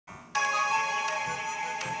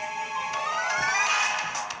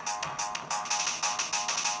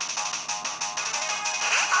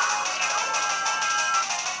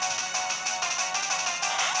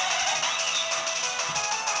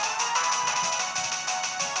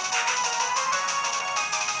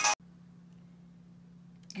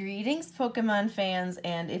Greetings, Pokemon fans,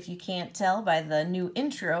 and if you can't tell by the new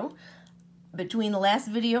intro, between the last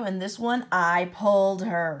video and this one, I pulled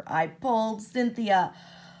her. I pulled Cynthia.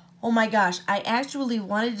 Oh my gosh, I actually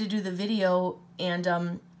wanted to do the video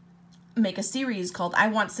and make a series called I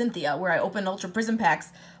Want Cynthia, where I open Ultra Prism packs,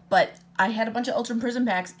 but I had a bunch of Ultra Prism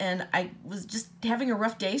packs and I was just having a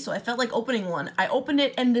rough day, so I felt like opening one. I opened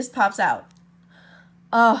it and this pops out.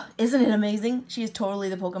 Oh, isn't it amazing? She is totally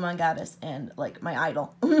the Pokemon goddess and, like, my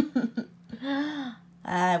idol.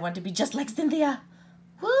 I want to be just like Cynthia.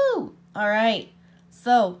 Woo! All right.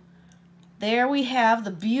 So, there we have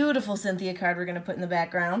the beautiful Cynthia card we're going to put in the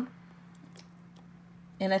background.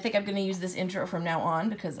 And I think I'm going to use this intro from now on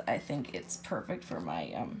because I think it's perfect for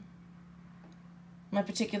my my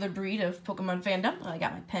particular breed of Pokemon fandom. I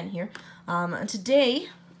got my pen here. And today,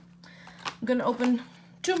 I'm going to open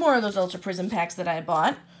 2 more of those Ultra Prism packs that I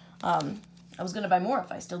bought. I was going to buy more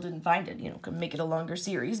if I still didn't find it. You know, could make it a longer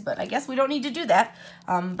series, but I guess we don't need to do that.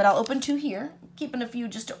 But I'll open 2 here, keeping a few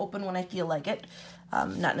just to open when I feel like it,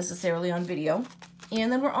 not necessarily on video.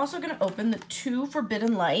 And then we're also going to open the 2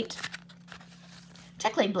 Forbidden Light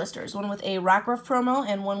Checklane blisters, one with a Rockruff promo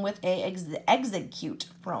and one with a Execute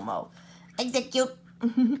promo. Execute!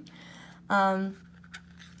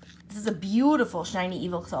 This is a beautiful shiny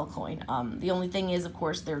Evolcel coin. The only thing is, of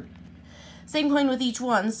course, they're same coin with each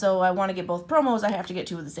one, so I want to get both promos. I have to get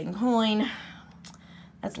 2 of the same coin.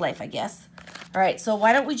 That's life, I guess. All right, so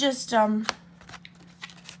why don't we just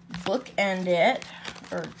bookend it,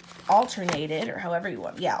 or alternate it, or however you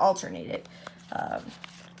want. Yeah, alternate it.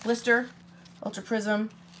 Blister, Ultra Prism,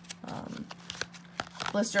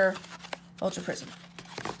 Blister, Ultra Prism.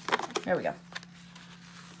 There we go.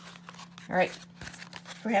 All right.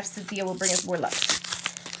 Perhaps Cynthia will bring us more luck.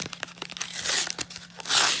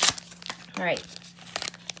 All right.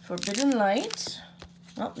 Forbidden Light.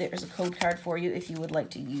 Well, there's a code card for you if you would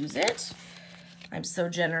like to use it. I'm so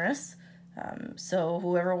generous. So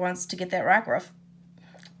whoever wants to get that Rockruff,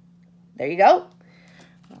 there you go.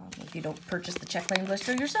 If you don't purchase the Checklane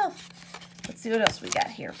blister yourself. Let's see what else we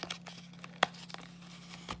got here.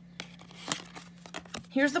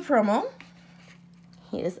 Here's the promo.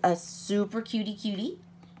 He is a super cutie.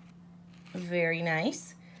 Very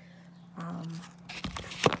nice.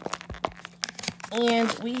 And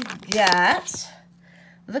we've got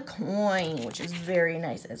the coin, which is very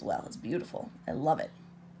nice as well. It's beautiful. I love it.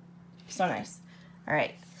 So nice. All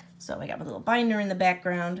right. So I got my little binder in the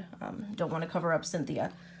background. Don't want to cover up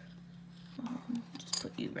Cynthia. Just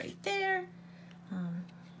put you right there.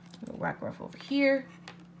 Little Rockruff over here.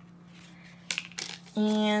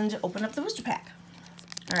 And open up the booster pack.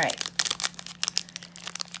 All right.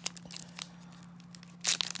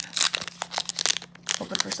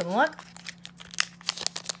 Hoping for some luck.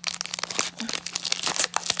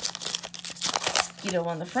 Mosquito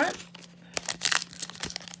on the front.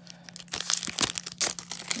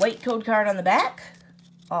 White code card on the back.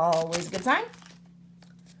 Always a good sign.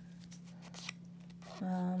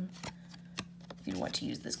 If you want to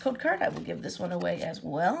use this code card, I will give this one away as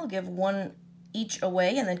well. I'll give 1 each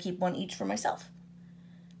away and then keep 1 each for myself.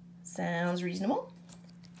 Sounds reasonable.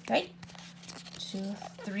 Okay. 2,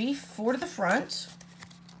 3, 4 to the front.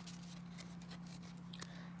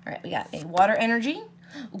 All right, we got a Water Energy.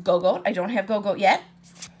 Go-Goat. I don't have Go-Goat yet.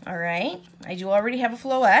 All right. I do already have a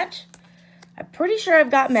Floette. I'm pretty sure I've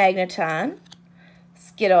got Magneton.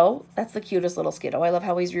 Skiddo. That's the cutest little Skiddo. I love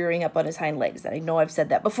how he's rearing up on his hind legs. I know I've said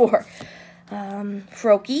that before.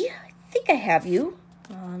 Froakie. I think I have you.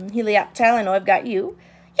 Helioptile. I know I've got you.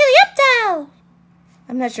 Helioptile!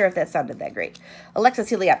 I'm not sure if that sounded that great. Alexis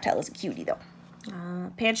Helioptile is a cutie, though.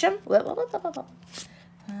 Pancham.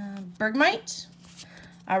 Bergmite.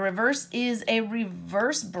 Our reverse is a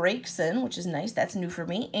Reverse Braixen, which is nice. That's new for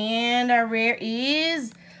me. And our rare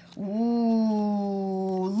is...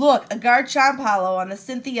 Ooh, look, a Garchomp Hollow on the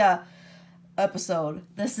Cynthia episode.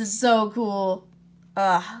 This is so cool.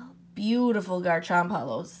 Beautiful Garchomp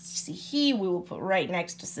Hollow. See, we will put right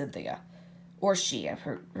next to Cynthia. Or she.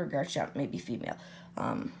 Her Garchomp may be female.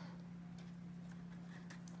 I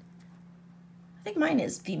think mine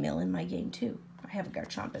is female in my game, too. I have a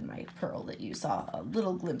Garchomp in my Pearl that you saw a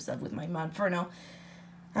little glimpse of with my Infernape,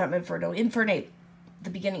 the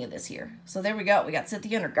beginning of this year. So there we go. We got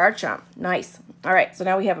Cynthia and her Garchomp. Nice. All right, so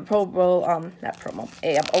now we have a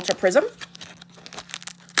Ultra Prism.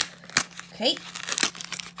 Okay.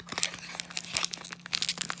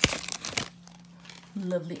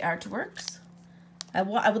 Lovely artworks. I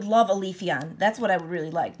would love a Leafeon. That's what I would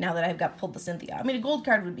really like now that I've pulled the Cynthia. I mean, a gold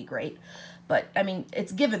card would be great, but I mean,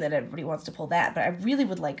 it's given that everybody wants to pull that, but I really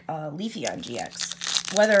would like a Leafeon GX.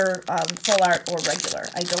 whether full art or regular.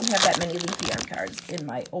 I don't have that many Leafy Yarn cards in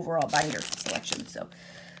my overall binder selection. So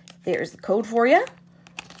there's the code for you.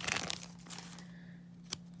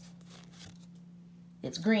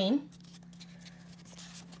 It's green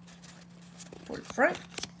for the front.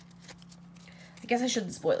 I guess I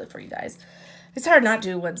shouldn't spoil it for you guys. It's hard not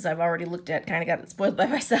to once I've already looked at, kind of got it spoiled by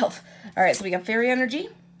myself. All right, so we got Fairy Energy.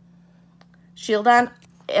 Shield on.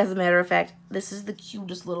 As a matter of fact, this is the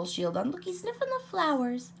cutest little shield on. Look, he's sniffing the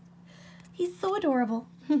flowers. He's so adorable.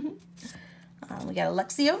 We got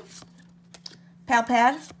Alexio,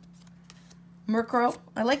 Palpad, Murkrow.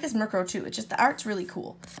 I like this Murkrow too. It's just the art's really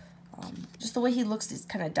cool. Just the way he looks, he's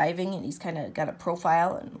kind of diving and he's kind of got a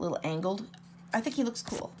profile and a little angled. I think he looks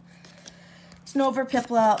cool. Snover,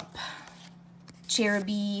 Piplup,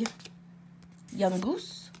 Cherubi, Young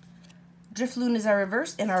Goose. Drifloon is our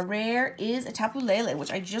reverse, and our rare is a Tapu Lele,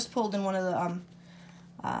 which I just pulled in one of the,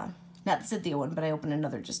 not the Cynthia one, but I opened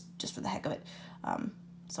another just for the heck of it.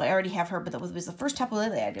 So I already have her, but that was the first Tapu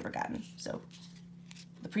Lele I'd ever gotten. So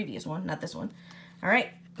the previous one, not this one. All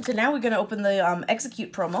right, so now we're going to open the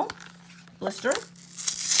Execute promo blister.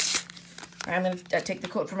 All right, I'm going to take the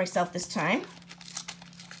code for myself this time.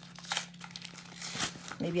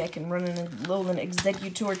 Maybe I can run an Alolan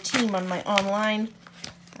Executor team on my online.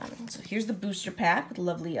 So here's the booster pack with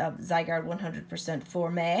lovely Zygarde 100% for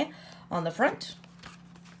May on the front.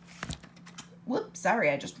 Whoops, sorry,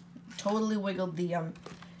 I just totally wiggled the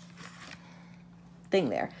thing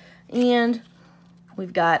there. And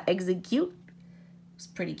we've got Execute. It's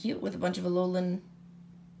pretty cute with a bunch of Alolan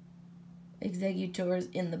Executors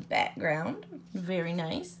in the background. Very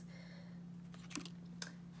nice.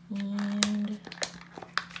 And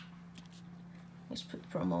let's put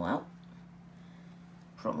the promo out.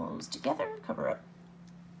 Promos together, cover up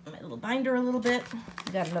my little binder a little bit.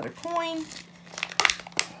 We got another coin.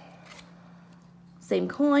 Same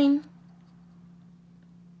coin.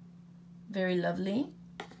 Very lovely.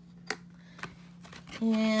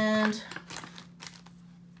 And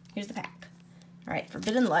here's the pack. All right,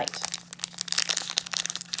 Forbidden Light.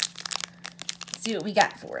 Let's see what we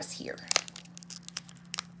got for us here.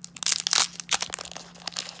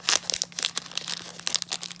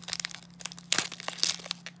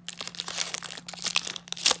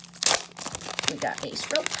 We got a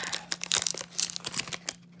stroke.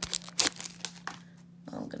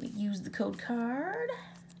 I'm going to use the code card.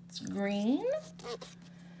 It's green.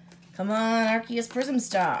 Come on, Arceus Prism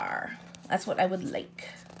Star. That's what I would like.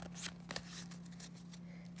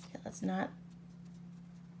 Yeah, let's not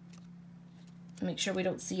make sure we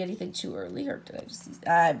don't see anything too early. Or did I just see?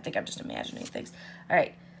 I think I'm just imagining things. All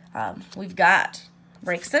right. We've got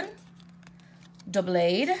Braixen,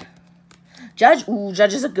 Doublade, Judge. Ooh,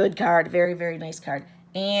 Judge is a good card. Very, very nice card.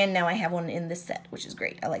 And now I have one in this set, which is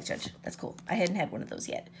great. I like Judge. That's cool. I hadn't had one of those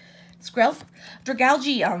yet. Skrelp.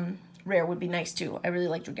 Dragalge rare would be nice too. I really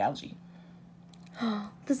like Dragalge.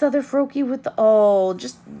 This other Froakie with the, oh,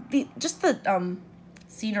 just the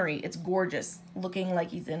scenery. It's gorgeous. Looking like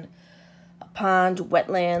he's in a pond,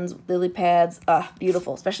 wetlands, lily pads.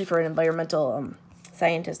 Beautiful, especially for an environmental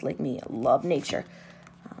scientist like me. I love nature.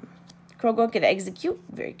 Krogunk and Execute.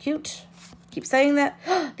 Very cute. Keep saying that.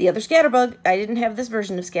 The other Scatterbug. I didn't have this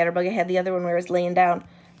version of Scatterbug. I had the other one where it's laying down.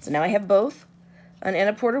 So now I have both. An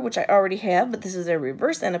Ennaporter, which I already have, but this is a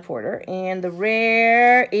reverse Ennaporter. And the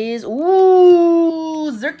rare is,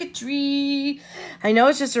 ooh, Xurkitree. I know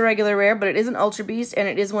it's just a regular rare, but it is an Ultra Beast, and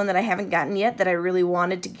it is one that I haven't gotten yet that I really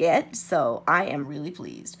wanted to get. So I am really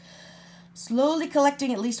pleased. Slowly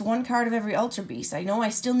collecting at least one card of every Ultra Beast. I know I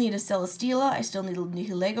still need a Celesteela. I still need a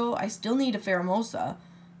Nihilego. I still need a Pheromosa.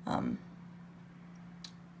 I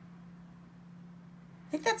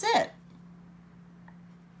think that's it.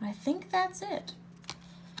 I think that's it.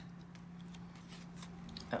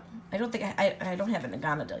 Oh, I don't think I don't have a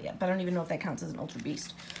Naganadel yet, but I don't even know if that counts as an Ultra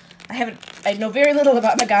Beast. I know very little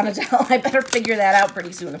about Naganadel. I better figure that out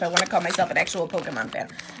pretty soon if I want to call myself an actual Pokemon fan.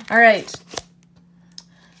 All right.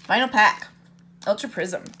 Final pack. Ultra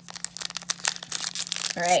Prism.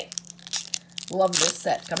 All right. Love this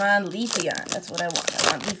set. Come on, Leafeon. That's what I want.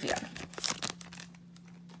 I want Leafeon.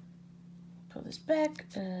 Pull this back.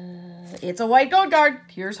 It's a white code card.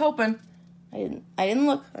 Here's hoping. I didn't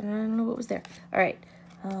look. I don't know what was there. All right.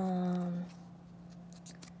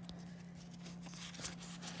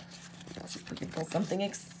 Let's see if we can pull something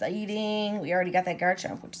exciting. We already got that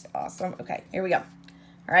Garchomp, which is awesome. Okay, here we go.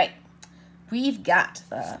 All right. We've got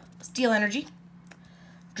Steel Energy,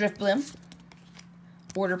 Drifblim,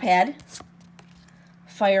 Order Pad,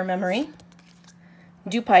 Fire Memory,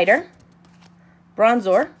 Dewpider,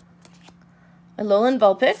 Bronzor, Alolan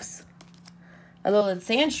Vulpix, Alolan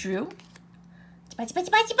Sandshrew, Pachi, pachi,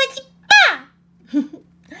 pachi, pachi, pa!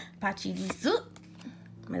 Pachi disu.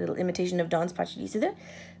 My little imitation of Dawn's Pachi disu there.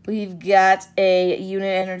 We've got a unit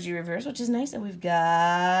energy reverse, which is nice. And we've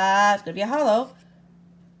got, it's going to be a hollow.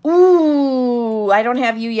 Ooh, I don't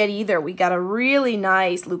have you yet either. We got a really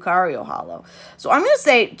nice Lucario hollow. So I'm going to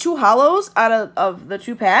say 2 hollows out of the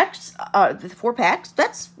 2 packs, the 4 packs.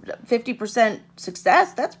 That's 50%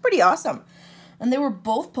 success. That's pretty awesome. And they were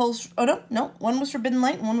both pulls. Oh, no. One was Forbidden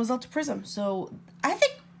Light and one was Ultra Prism. So I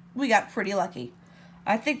think we got pretty lucky.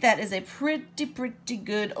 I think that is a pretty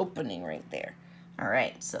good opening right there. All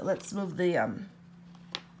right, so let's move the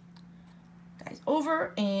guys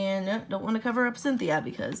over, and don't want to cover up Cynthia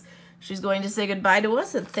because she's going to say goodbye to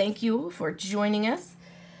us, and thank you for joining us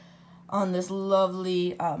on this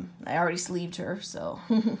lovely, I already sleeved her, so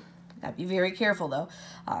gotta be very careful though.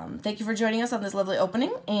 Thank you for joining us on this lovely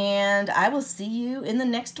opening, and I will see you in the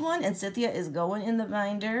next one, and Cynthia is going in the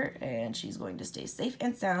binder, and she's going to stay safe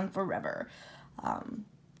and sound forever.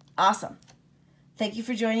 Awesome. Thank you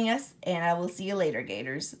for joining us, and I will see you later,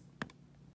 Gators.